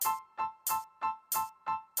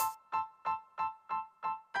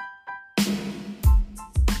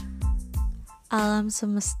Alam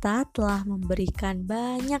semesta telah memberikan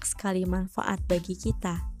banyak sekali manfaat bagi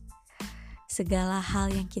kita. Segala hal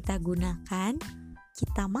yang kita gunakan,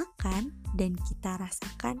 kita makan, dan kita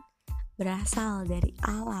rasakan berasal dari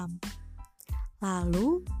alam.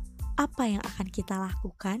 Lalu, apa yang akan kita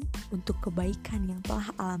lakukan untuk kebaikan yang telah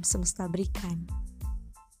alam semesta berikan?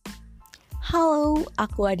 Halo,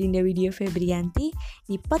 aku Adinda Widia Febrianti.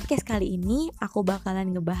 Di podcast kali ini, aku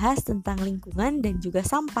bakalan ngebahas tentang lingkungan dan juga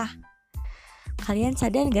sampah. Kalian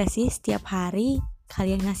sadar gak sih setiap hari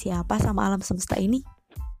kalian ngasih apa sama alam semesta ini?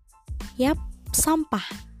 Yap, sampah.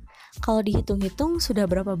 Kalau dihitung-hitung sudah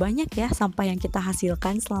berapa banyak ya sampah yang kita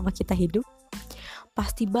hasilkan selama kita hidup?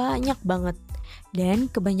 Pasti banyak banget. Dan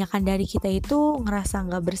kebanyakan dari kita itu ngerasa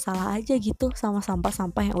gak bersalah aja gitu sama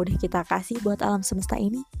sampah-sampah yang udah kita kasih buat alam semesta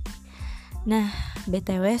ini. Nah,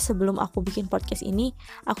 BTW sebelum aku bikin podcast ini,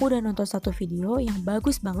 aku udah nonton satu video yang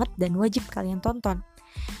bagus banget dan wajib kalian tonton.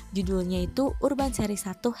 Judulnya itu Urban Seri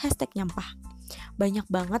 1 #nyampah.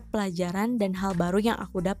 Banyak banget pelajaran dan hal baru yang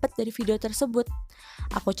aku dapat dari video tersebut.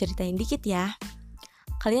 Aku ceritain dikit ya.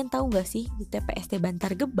 Kalian tahu gak sih di TPST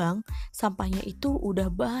Bantar Gebang, sampahnya itu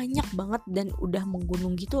udah banyak banget dan udah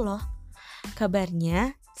menggunung gitu loh.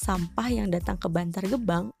 Kabarnya, sampah yang datang ke Bantar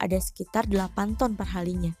Gebang ada sekitar 8 ton per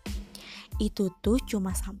harinya. Itu tuh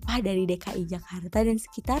cuma sampah dari DKI Jakarta dan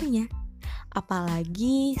sekitarnya.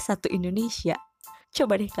 Apalagi satu Indonesia.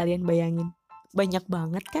 Coba deh kalian bayangin. Banyak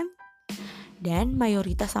banget kan? Dan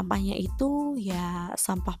mayoritas sampahnya itu ya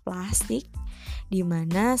sampah plastik,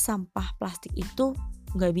 dimana sampah plastik itu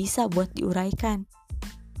nggak bisa buat diuraikan.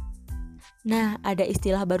 Nah, ada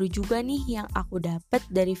istilah baru juga nih yang aku dapat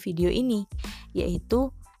dari video ini,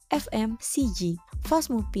 yaitu FMCG,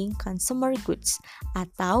 Fast Moving Consumer Goods,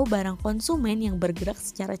 atau barang konsumen yang bergerak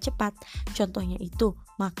secara cepat. Contohnya itu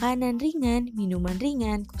makanan ringan, minuman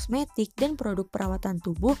ringan, kosmetik, dan produk perawatan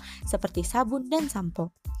tubuh seperti sabun dan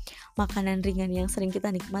sampo. Makanan ringan yang sering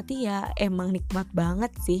kita nikmati ya emang nikmat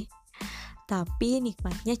banget sih. Tapi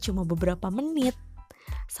nikmatnya cuma beberapa menit.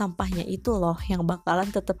 Sampahnya itu loh yang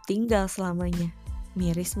bakalan tetap tinggal selamanya.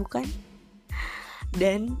 Miris bukan?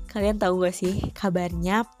 Dan kalian tahu gak sih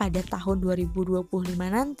kabarnya pada tahun 2025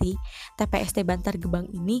 nanti TPST Bantar Gebang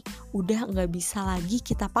ini udah gak bisa lagi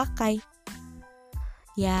kita pakai.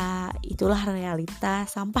 Ya itulah realita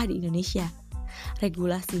sampah di Indonesia.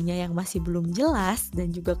 Regulasinya yang masih belum jelas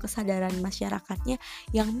dan juga kesadaran masyarakatnya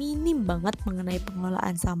yang minim banget mengenai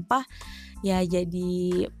pengelolaan sampah ya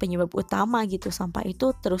jadi penyebab utama gitu sampah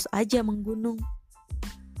itu terus aja menggunung.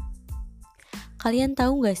 Kalian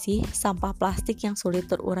tahu gak sih sampah plastik yang sulit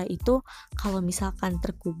terurai itu kalau misalkan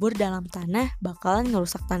terkubur dalam tanah bakalan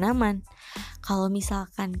ngerusak tanaman. Kalau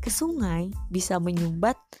misalkan ke sungai bisa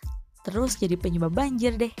menyumbat terus jadi penyebab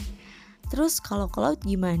banjir deh. Terus kalau ke laut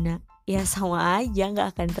gimana? Ya sama aja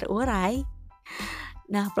gak akan terurai.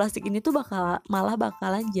 Nah plastik ini tuh malah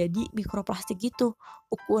bakalan jadi mikroplastik gitu.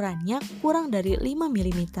 Ukurannya kurang dari 5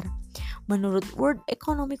 mm. Menurut World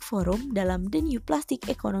Economic Forum dalam The New Plastic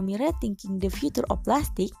Economy Rethinking the Future of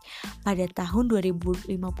Plastic, pada tahun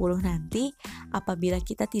 2050 nanti, apabila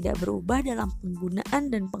kita tidak berubah dalam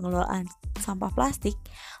penggunaan dan pengelolaan sampah plastik,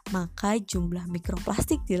 maka jumlah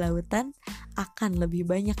mikroplastik di lautan akan lebih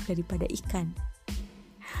banyak daripada ikan.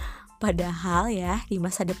 Padahal ya di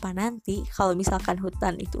masa depan nanti kalau misalkan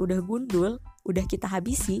hutan itu udah gundul, udah kita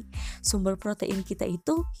habisi, sumber protein kita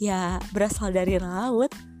itu ya berasal dari laut.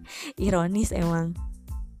 Ironis emang.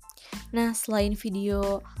 Nah selain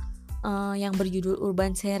video yang berjudul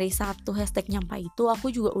Urban Seri 1 #nyampah itu, aku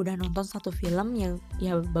juga udah nonton satu film yang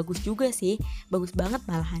ya bagus juga sih, bagus banget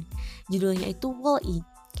malahan. Judulnya itu Wall-E.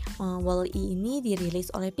 Wall-E ini dirilis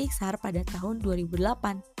oleh Pixar pada tahun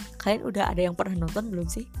 2008. Kalian udah ada yang pernah nonton belum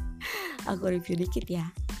sih? Aku review dikit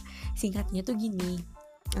ya. Singkatnya tuh gini,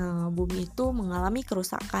 bumi itu mengalami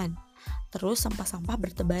kerusakan. Terus sampah-sampah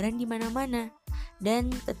bertebaran di mana-mana.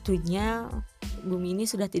 Dan tentunya bumi ini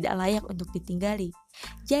sudah tidak layak untuk ditinggali.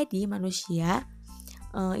 Jadi manusia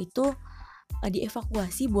itu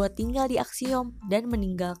dievakuasi buat tinggal di Aksiom dan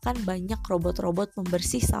meninggalkan banyak robot-robot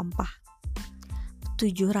pembersih sampah.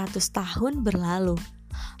 700 tahun berlalu.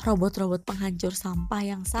 Robot-robot penghancur sampah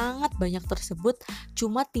yang sangat banyak tersebut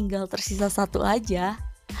cuma tinggal tersisa satu aja.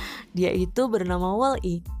 Dia itu bernama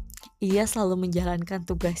Wall-E. Ia selalu menjalankan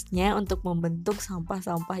tugasnya untuk membentuk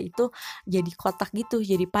sampah-sampah itu jadi kotak gitu,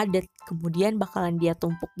 jadi padat. Kemudian bakalan dia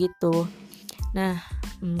tumpuk gitu. Nah,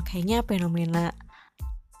 kayaknya fenomena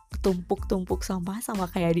tumpuk-tumpuk sampah sama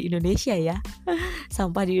kayak di Indonesia ya.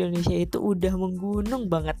 Sampah di Indonesia itu udah menggunung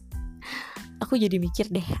banget. aku jadi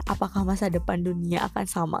mikir deh, apakah masa depan dunia akan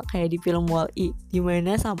sama kayak di film Wall-E, di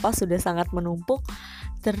mana sampah sudah sangat menumpuk,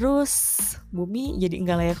 terus bumi jadi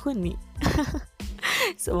nggak layak huni.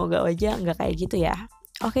 Semoga aja nggak kayak gitu ya.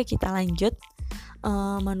 Oke, kita lanjut.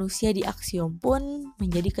 Manusia di aksiom pun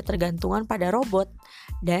menjadi ketergantungan pada robot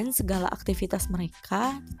dan segala aktivitas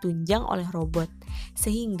mereka ditunjang oleh robot,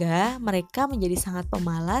 sehingga mereka menjadi sangat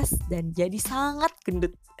pemalas dan jadi sangat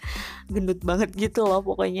gendut banget gitu loh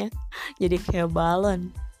pokoknya. Jadi kayak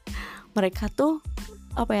balon. Mereka tuh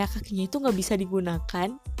kakinya itu nggak bisa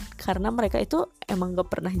digunakan karena mereka itu emang nggak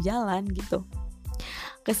pernah jalan gitu.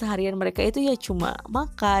 Keseharian mereka itu ya cuma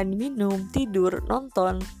makan, minum, tidur,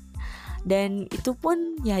 nonton, dan itu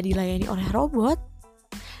pun ya dilayani oleh robot.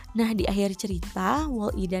 Nah, di akhir cerita,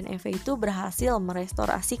 Wall-E dan Eve itu berhasil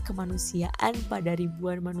merestorasi kemanusiaan pada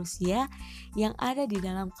ribuan manusia yang ada di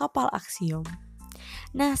dalam kapal aksiom.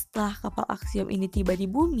 Nah, setelah kapal aksiom ini tiba di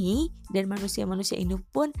bumi dan manusia-manusia ini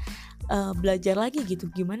pun belajar lagi gitu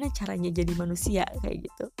gimana caranya jadi manusia kayak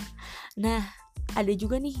gitu. Nah, ada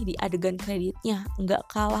juga nih di adegan kreditnya,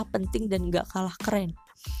 nggak kalah penting dan nggak kalah keren.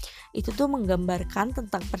 Itu tuh menggambarkan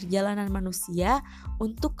tentang perjalanan manusia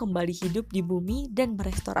untuk kembali hidup di bumi dan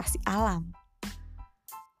merestorasi alam.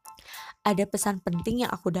 Ada pesan penting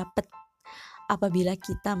yang aku dapat. Apabila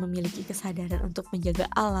kita memiliki kesadaran untuk menjaga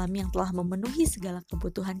alam yang telah memenuhi segala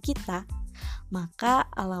kebutuhan kita, maka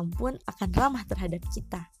alam pun akan ramah terhadap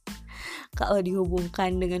kita. Kalau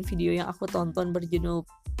dihubungkan dengan video yang aku tonton berjudul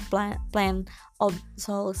Plan of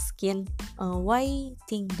Soul Skin, Why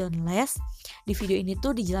Think Don't Last, di video ini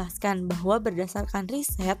tuh dijelaskan bahwa berdasarkan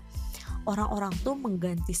riset, orang-orang tuh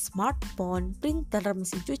mengganti smartphone, printer,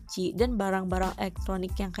 mesin cuci, dan barang-barang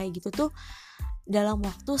elektronik yang kayak gitu tuh dalam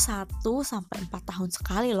waktu 1-4 tahun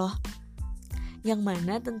sekali loh. Yang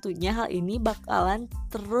mana tentunya hal ini bakalan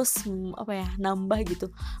terus nambah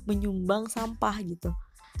gitu, menyumbang sampah gitu.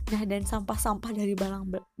 Nah, dan sampah-sampah dari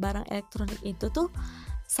barang elektronik itu tuh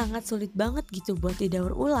sangat sulit banget gitu buat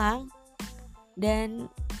didaur ulang. Dan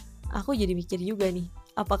aku jadi mikir juga nih,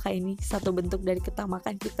 apakah ini satu bentuk dari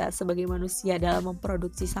ketamakan kita sebagai manusia dalam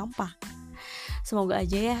memproduksi sampah? Semoga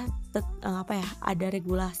aja ya ada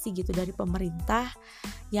regulasi gitu dari pemerintah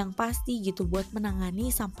yang pasti gitu buat menangani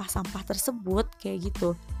sampah-sampah tersebut kayak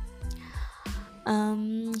gitu.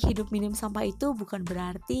 Hidup minim sampah itu bukan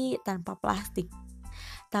berarti tanpa plastik,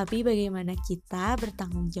 tapi bagaimana kita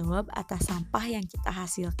bertanggung jawab atas sampah yang kita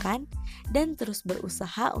hasilkan dan terus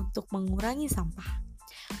berusaha untuk mengurangi sampah.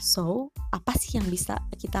 So, apa sih yang bisa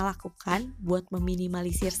kita lakukan buat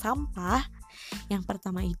meminimalisir sampah? Yang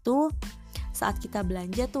pertama itu, saat kita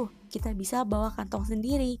belanja tuh, kita bisa bawa kantong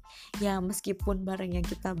sendiri. Ya, meskipun barang yang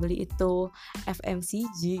kita beli itu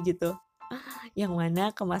FMCG gitu, yang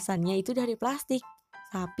mana kemasannya itu dari plastik,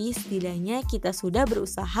 tapi setidaknya kita sudah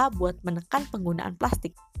berusaha buat menekan penggunaan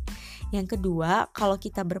plastik. Yang kedua, kalau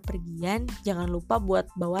kita berpergian, jangan lupa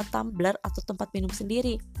buat bawa tumbler atau tempat minum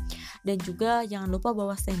sendiri. Dan juga jangan lupa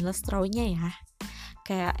bawa stainless straw-nya ya.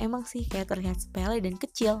 Kayak emang sih kayak terlihat sepele dan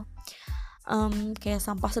kecil. Kayak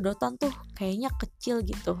sampah sedotan tuh kayaknya kecil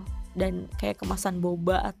gitu. Dan kayak kemasan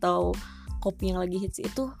boba atau kopi yang lagi hits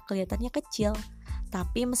itu kelihatannya kecil.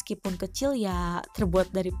 Tapi meskipun kecil ya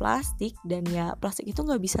terbuat dari plastik, dan ya plastik itu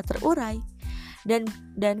nggak bisa terurai. Dan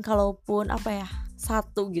kalaupun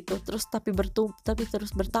satu gitu tapi terus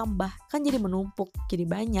bertambah, kan jadi menumpuk, jadi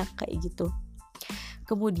banyak kayak gitu.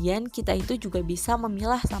 Kemudian kita itu juga bisa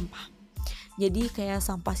memilah sampah. Jadi kayak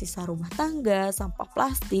sampah sisa rumah tangga, sampah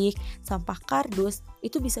plastik, sampah kardus,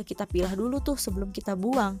 itu bisa kita pilah dulu tuh sebelum kita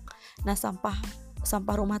buang. Nah,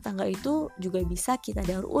 sampah rumah tangga itu juga bisa kita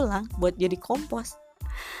daur ulang buat jadi kompos.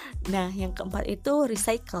 Nah, yang keempat itu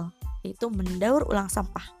recycle, itu mendaur ulang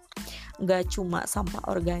sampah. Nggak cuma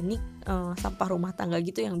sampah organik, sampah rumah tangga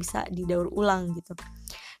gitu yang bisa didaur ulang gitu.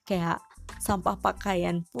 Kayak sampah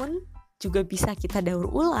pakaian pun juga bisa kita daur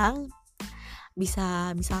ulang.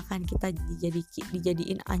 Bisa misalkan kita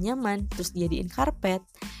dijadiin anyaman, terus dijadiin karpet,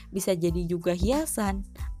 bisa jadi juga hiasan,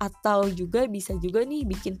 atau juga bisa juga nih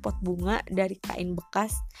bikin pot bunga dari kain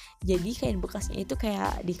bekas. Jadi kain bekasnya itu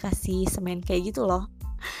kayak dikasih semen kayak gitu loh.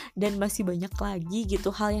 Dan masih banyak lagi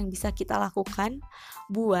gitu hal yang bisa kita lakukan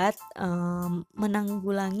buat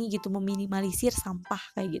menanggulangi gitu, meminimalisir sampah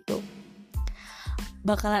kayak gitu.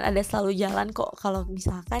 Bakalan ada selalu jalan kok kalau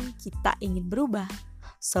misalkan kita ingin berubah.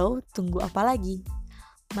 So, tunggu apa lagi?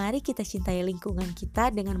 Mari kita cintai lingkungan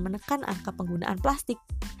kita dengan menekan angka penggunaan plastik.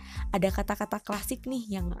 Ada kata-kata klasik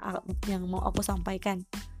nih yang mau aku sampaikan.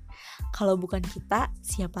 Kalau bukan kita,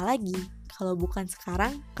 siapa lagi? Kalau bukan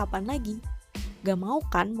sekarang, kapan lagi? Gak mau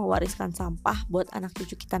kan mewariskan sampah buat anak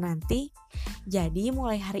cucu kita nanti? Jadi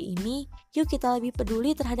mulai hari ini, yuk kita lebih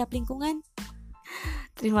peduli terhadap lingkungan.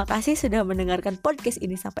 Terima kasih sudah mendengarkan podcast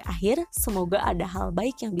ini sampai akhir. Semoga ada hal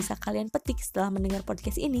baik yang bisa kalian petik setelah mendengar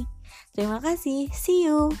podcast ini. Terima kasih, see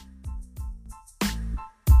you.